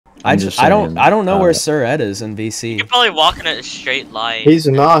I don't know where Sir Ed is in VC. You're probably walking in a straight line. He's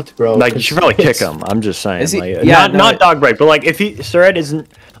not, bro. Like, you should probably kick him. I'm just saying. Is he? Like, Yeah, not dog break, but like, if Sir Ed isn't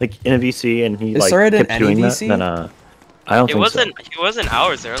like in a VC and he is like Sir Ed in keeps any doing VC? that, then I don't think so. He wasn't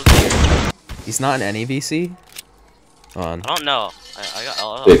hours earlier. He's not in any VC. Hold on. I don't know.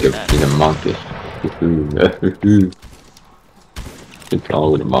 I'll Pick look a at that. in a monkey. It's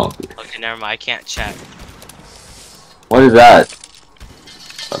all with a monkey. Okay, never mind. I can't check. What is that?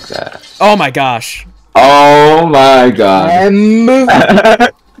 Fuck that. Oh my gosh. Oh my god.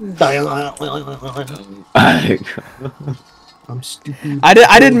 I'm stupid.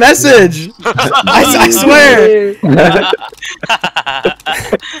 I didn't message. I swear.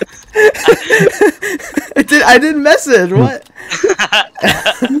 I didn't message. What?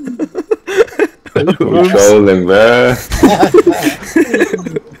 I'm trolling, bro.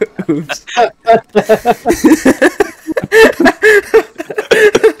 Oops.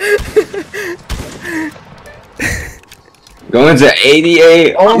 Going to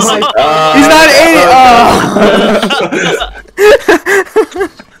 88. Oh my god. He's not 80.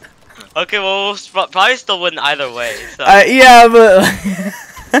 Oh. Okay, well, we'll probably still win either way. So. Yeah, but.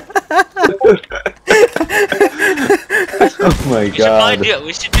 Oh my god.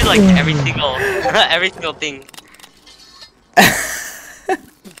 We should do like every single thing.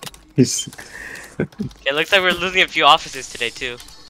 He's... It looks like we're losing a few officers today too.